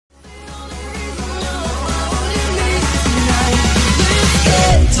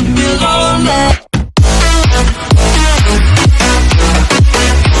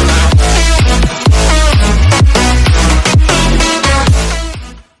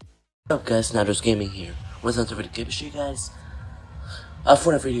What's up guys, Rouge Gaming here with another video to show you guys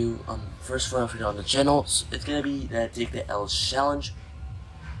Fortnite video, first Fortnite video on the channel. So it's gonna be that Take the L challenge.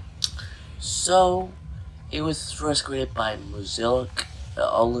 So it was first created by Mozilla.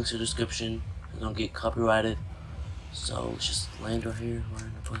 All links in the description. We don't get copyrighted. So let's just land right here, right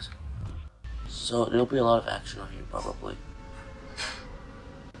in the place. So there'll be a lot of action on here probably.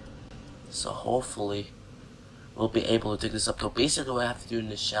 So hopefully we'll be able to take this up. So basically what I have to do in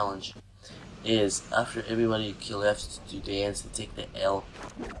this challenge is after everybody you kill, you have to do dance and take the L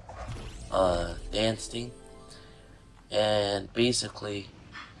dance thing. And basically,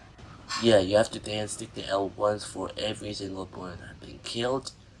 yeah, you have to dance, take the L once for every single opponent that has been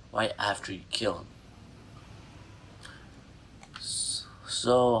killed right after you kill him.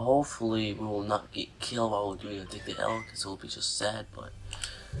 So hopefully we will not get killed while we're doing it, take the L, because it will be just sad, but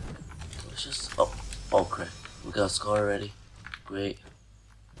let's just, oh crap, we got a scar already, great.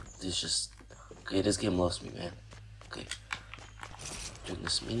 Okay, this game lost me, man. Okay, doing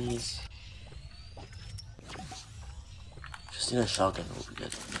this minis, just need a shotgun, it will be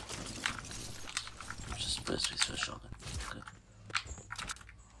good. Just press space for a shotgun, okay.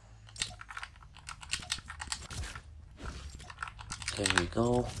 Okay, here we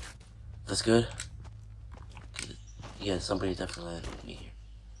go. That's good. Okay. Yeah, somebody definitely landed with me here.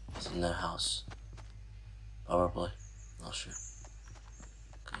 It's in that house. Probably. Not sure.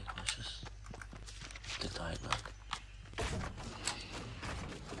 Okay, let's just take the high ground.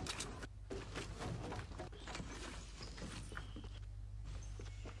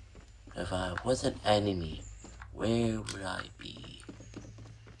 If I was an enemy, where would I be?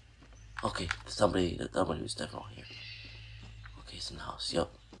 Okay, somebody was definitely here. Okay, it's in the house. Yep.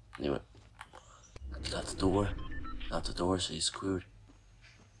 Knew it. Got the door. Got the door, so he's screwed.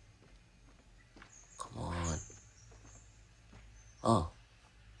 Come on. Oh.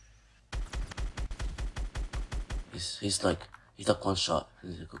 He's like one shot. I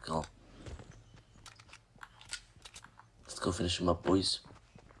need to go kill him. Let's go finish him up, boys.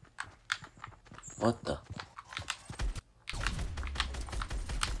 What the?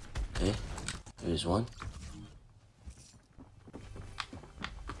 Okay. Here's one.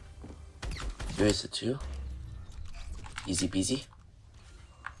 Here's the two. Easy peasy.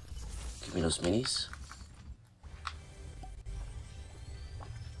 Give me those minis.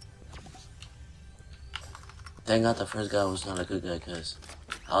 Thank God the first guy was not a good guy, because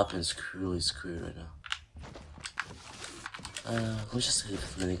I've been really screwed right now. Let's just hit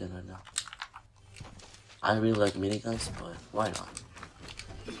the minigun right now. I really like miniguns, but why not?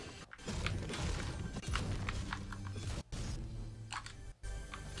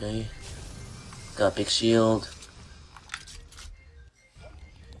 Okay. Got a big shield.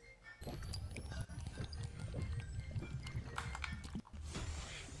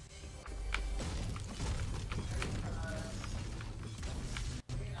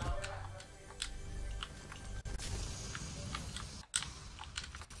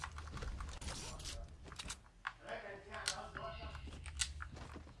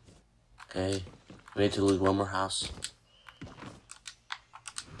 Okay, we need to loot one more house.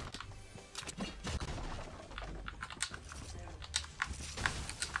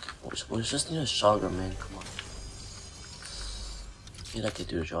 We just need a shotgun, man. Come on. Yeah, that could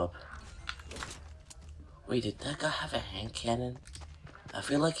do the job. Wait, did that guy have a hand cannon? I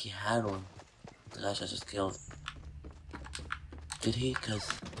feel like he had one. The guy I just killed. Did he?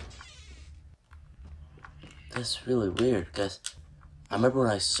 Cause that's really weird. Cause I remember when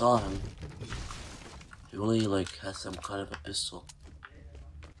I saw him, he really like had some kind of a pistol.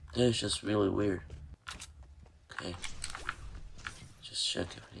 That is just really weird. Okay. Just check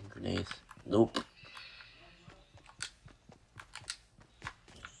if any grenades. Nope.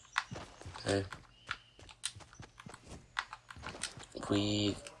 Okay.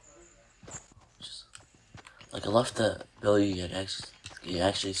 We just like I love the ability you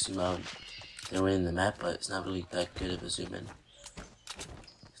actually zoom out and win the map, but it's not really that good of a zoom in.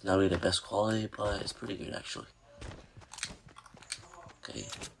 It's not really the best quality, but it's pretty good actually. Okay.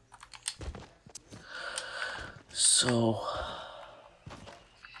 So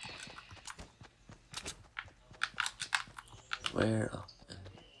where? Oh, an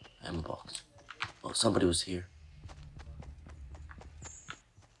ammo box. Oh, somebody was here.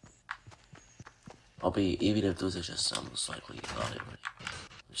 Probably, even if those are just some, most likely you got it already.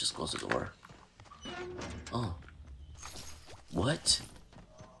 Let's just close the door. Oh. What?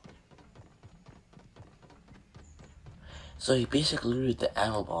 So he basically looted the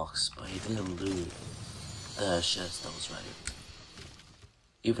ammo box, but he didn't loot the chest that was right here.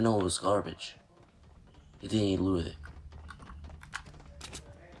 Even though it was garbage. He didn't loot it.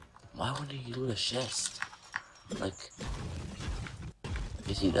 Why wouldn't you loot a chest? Like,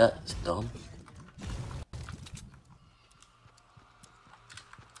 you see that? It's dumb.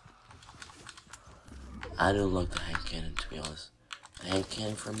 I don't like the hand cannon, to be honest. The hand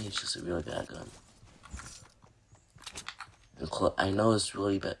cannon for me is just a really bad gun. I know it's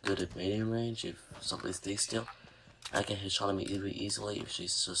really good at medium range if somebody stays still. I can hit shot me really easily if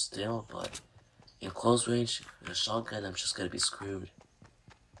she's so still, but in close range, with a shotgun, I'm just gonna be screwed.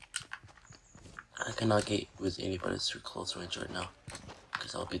 I cannot get with anybody through close range right now,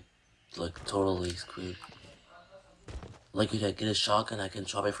 because I'll be like totally screwed. Like if I get a shotgun, I can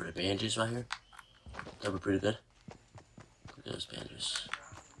drop it for the bandages right here. That'd be pretty good. Look at those bandages.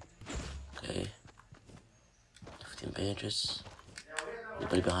 Okay. 15 bandages.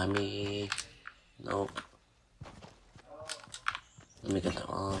 Anybody behind me? Nope. Let me get the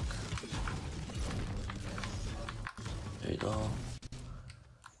arc. There you go.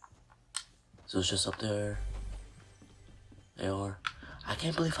 So it's just up there. They are. I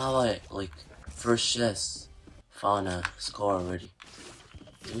can't believe how I, like, first chest found a scar already.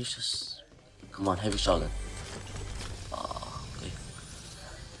 Let me just... Come on, heavy shotgun. Okay.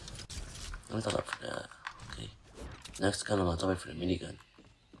 Let me thought up for that. Okay. Next gun, I'm gonna top it for the minigun.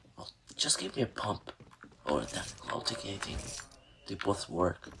 Oh, just give me a pump. Or that. I'll take anything. They both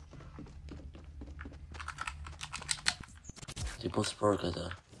work. They both work as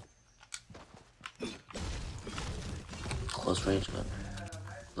a close range gun.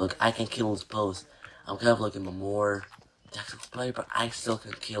 Look, I can kill with both. I'm kind of like a more tactical player, but I still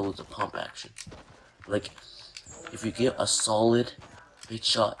can kill with the pump action. Like, if you get a solid hit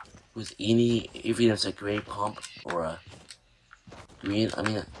shot with any, even if it's a gray pump or a green,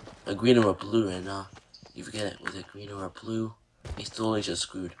 a green or a blue, and if you get it with a green or a blue, it's totally just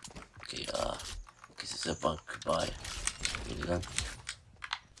screwed. Okay, because it's a bug. Goodbye. Minigun.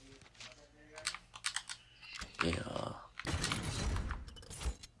 Okay,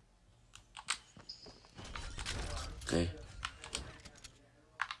 okay.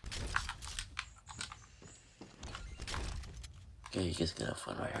 Okay, you guys can have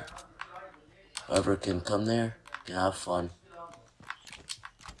fun right here. Whoever can come there, can have fun.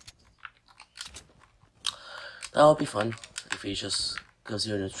 That would be fun if he just goes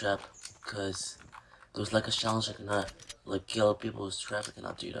here in a trap, because there's like a challenge I cannot like kill people with trap. I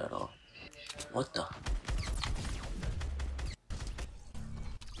cannot do that at all. What the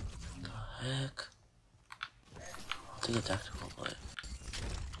heck? I'll take a tactical, but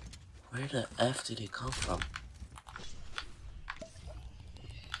where the F did he come from?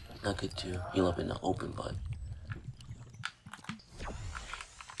 Not good to heal up in the open, but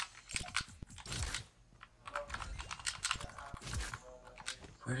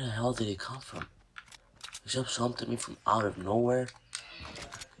where the hell did he come from? He just jumped at me from out of nowhere.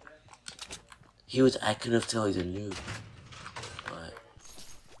 I couldn't tell he's a noob, but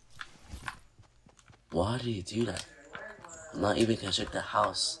why did he do that? I'm not even gonna check the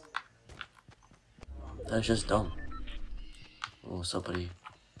house. That's just dumb. Oh, somebody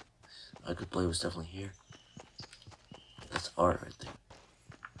I could play was definitely here. That's art right there.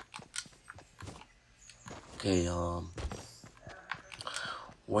 Okay,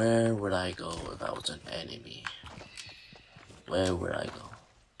 where would I go if I was an enemy? Where would I go?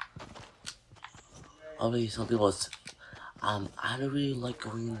 Obviously, some people, I don't really like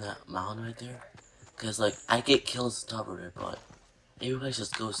going in that mountain right there, cause like I get kills on top of it, but everybody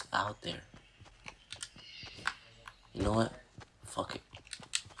just goes out there. You know what? Fuck it.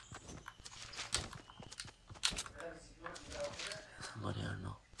 Somebody, I don't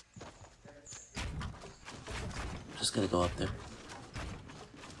know. Just gonna go up there.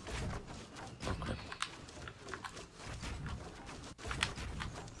 Oh crap.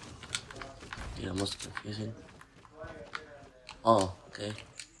 Dude, almost confusing. Oh, okay.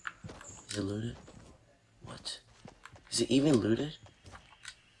 Is it looted? What? Is it even looted?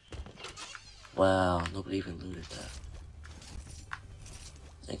 Wow, nobody even looted that.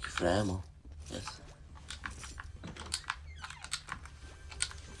 Thank you for the ammo. Yes.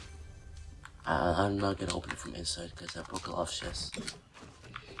 I'm not gonna open it from inside because I broke a lot of chests.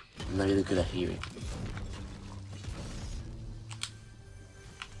 I'm not really good at hearing.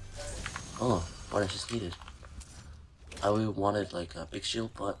 Oh, what I just needed. I really wanted like a big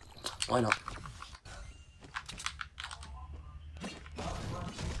shield, but why not?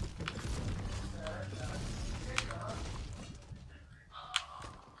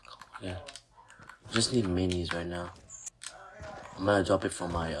 Yeah. I just need minis right now. I'm gonna drop it for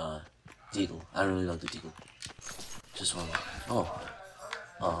my deagle. I really like the deagle. Just one.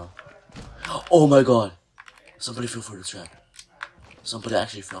 Oh. Oh my god. Somebody fell for the trap. Somebody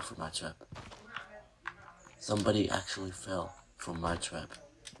actually fell for my trap. Somebody actually fell from my trap.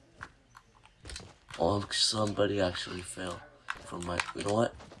 Oh, somebody actually fell from my... You know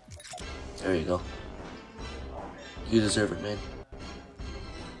what? There you go. You deserve it, man.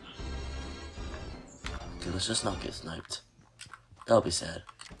 Okay, let's just not get sniped. That'll be sad.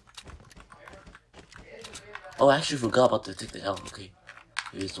 Oh, I actually forgot about to take the L. Okay.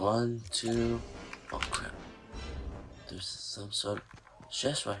 Here's 1, 2... Oh, crap. There's some sort of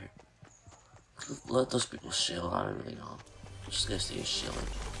chest right here. Let those people chill. I don't really know. I'm just gonna stay chilling.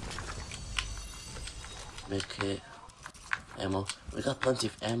 Medkit. Ammo. We got plenty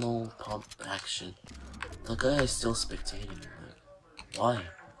of ammo, pump action. The guy is still spectating. Like, why?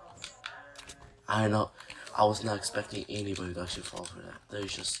 I don't know. I was not expecting anybody to actually fall for that. They're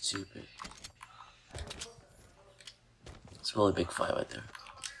just stupid. It's a really big fight right there.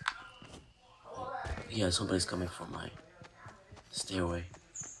 Yeah, somebody's coming from my stairway.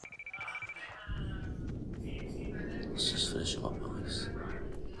 Let's just finish him up, boys.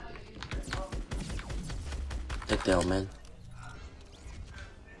 Take down, man.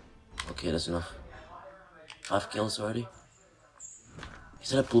 Okay, that's enough. 5 kills already. Is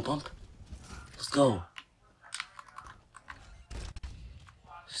that a blue pump? Let's go.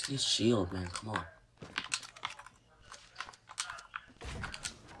 Just need shield, man. Come on.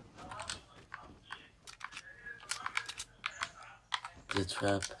 The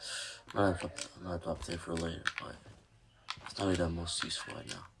trap. I'm not up there for later, but it's not really the most useful right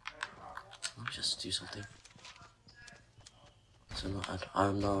now. Let me just do something. So no,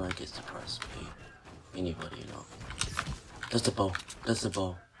 I'm not gonna get surprised by anybody, you know. That's the bow. That's the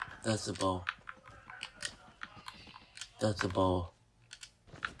bow. That's the bow. That's the bow.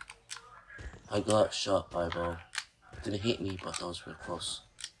 I got shot by a bow. Didn't hit me, but that was real close.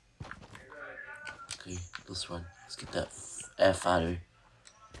 Okay, let's run. Let's get that F out of here.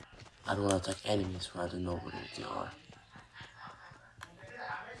 I don't want to attack enemies when I don't know where they are.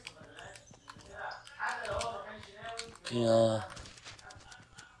 Okay,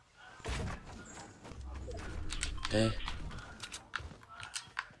 okay.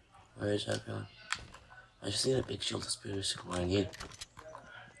 Where is that going? I just need a big shield. That's basically what I need.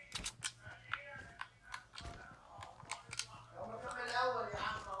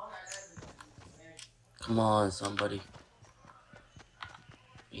 Come on, somebody.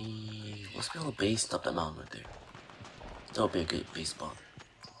 Let's build a base up that mountain right there. That'll be a good base spot.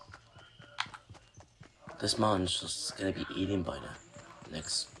 This mountain's just gonna be eaten by the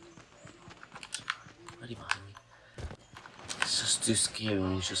next. Ready behind me. It's just too scary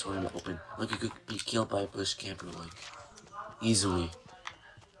when he's just running open. Like you could be killed by a bush camper, like easily.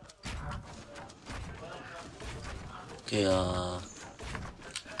 Okay,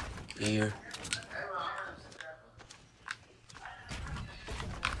 here.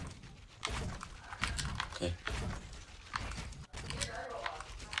 Okay.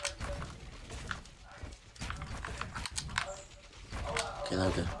 Okay, now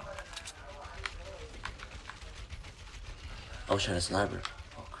good. I wish I had a sniper.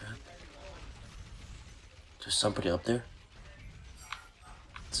 Oh crap. There's somebody up there.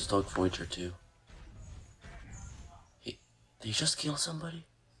 It's a dog Voyager too. Did he just kill somebody?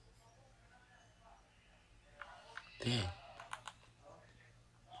 Dang.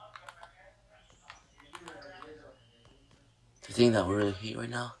 The thing that we really hate right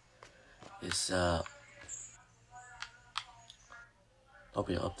now is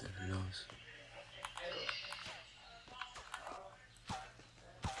probably up there, who knows.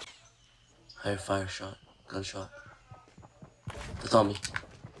 Higher fire shot, gunshot. That's on me.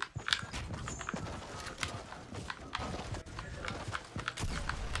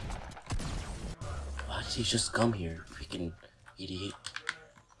 Why did he just come here, freaking idiot?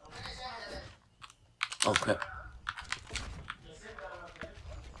 Oh crap.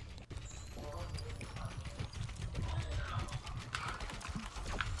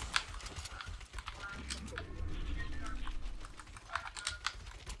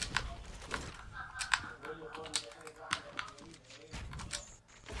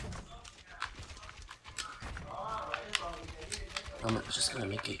 I'm just gonna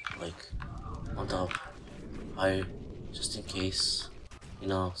make it like on top higher, just in case, you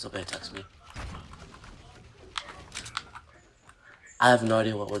know, somebody attacks me. I have no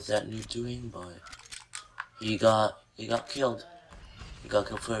idea what was that noob doing, but he got killed. He got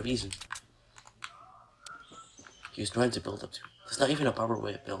killed for a reason. He was trying to build up to. There's not even a proper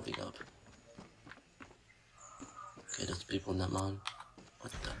way of building up. Okay, there's people in that mountain.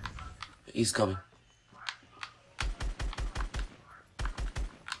 What the? He's coming.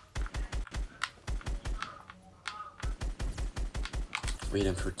 read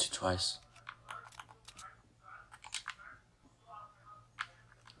him for twice.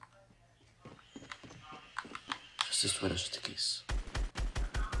 Just this window, just in case.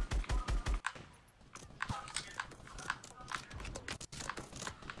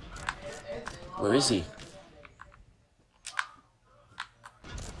 Where is he?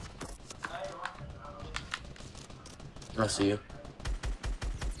 I see you.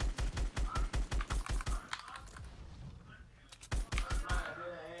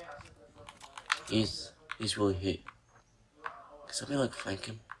 He's really hit. Can somebody like flank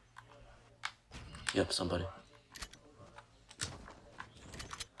him? Yep, somebody.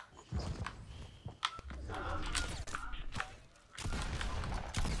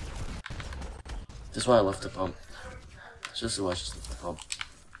 This is why I left the pump. Just why I just left the pump.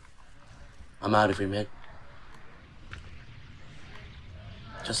 I'm out of here, man.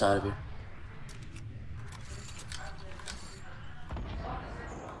 Just out of here.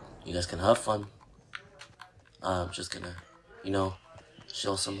 You guys can have fun. I'm just gonna, you know,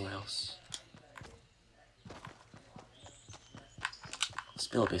 chill somewhere else. Let's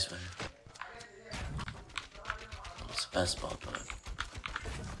build a base right here. It's the best spot, but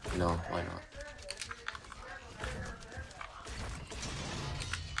you know, why not?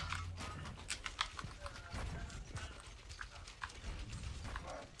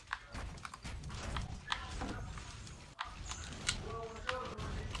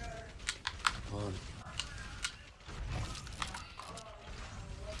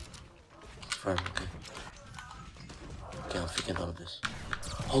 Firm, okay. Okay, I'm thinking out of this.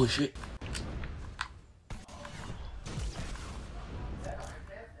 Holy shit!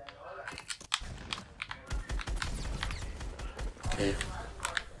 Okay.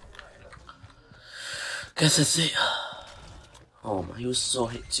 Guess that's it. Oh my, he was so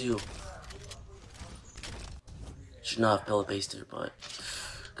hit too. Should not have built a base there, but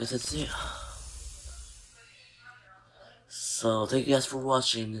guess that's it. So thank you guys for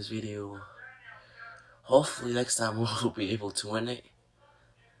watching this video. Hopefully next time we'll be able to win it.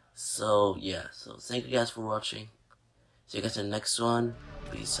 So yeah, so thank you guys for watching. See you guys in the next one.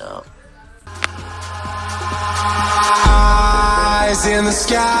 Peace out. Eyes in the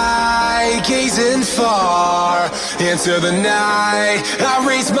sky, gazing far into the night. I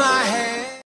raise my head.